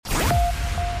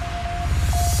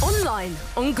online,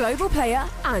 on Global Player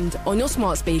and on your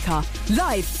smart speaker.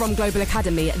 Live from Global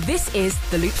Academy, this is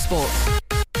The Loop Sport.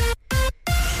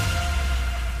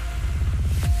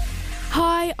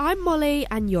 Hi, I'm Molly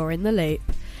and you're in The Loop.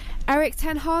 Erik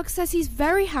ten Hag says he's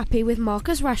very happy with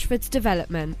Marcus Rashford's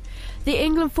development. The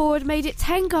England forward made it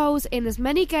 10 goals in as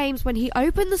many games when he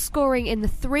opened the scoring in the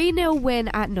 3-0 win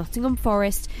at Nottingham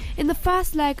Forest in the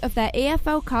first leg of their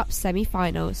EFL Cup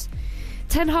semi-finals.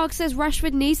 Ten Hag says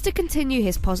Rashford needs to continue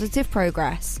his positive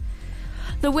progress.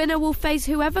 The winner will face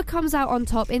whoever comes out on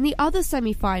top in the other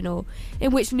semi-final,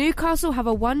 in which Newcastle have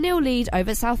a 1-0 lead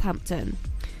over Southampton.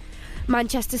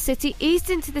 Manchester City eased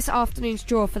into this afternoon's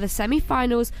draw for the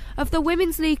semi-finals of the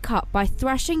Women's League Cup by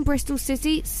thrashing Bristol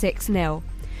City 6-0.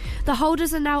 The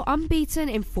holders are now unbeaten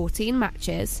in 14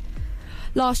 matches.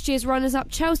 Last year's runners-up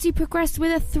Chelsea progressed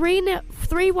with a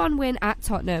 3-1 win at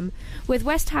Tottenham, with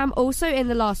West Ham also in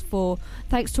the last four,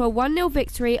 thanks to a 1-0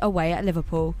 victory away at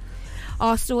Liverpool.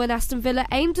 Arsenal and Aston Villa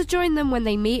aim to join them when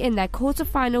they meet in their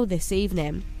quarter-final this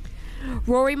evening.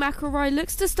 Rory McIlroy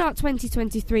looks to start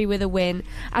 2023 with a win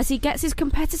as he gets his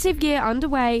competitive year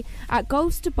underway at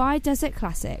Golf's Dubai Desert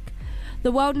Classic.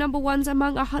 The world number one's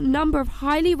among a number of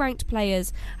highly ranked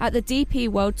players at the DP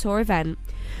World Tour event,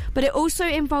 but it also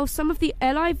involves some of the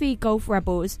LIV golf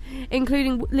rebels,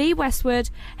 including Lee Westwood,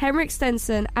 Henrik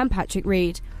Stenson and Patrick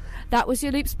Reed. That was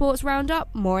your Loop Sports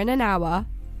Roundup. More in an hour.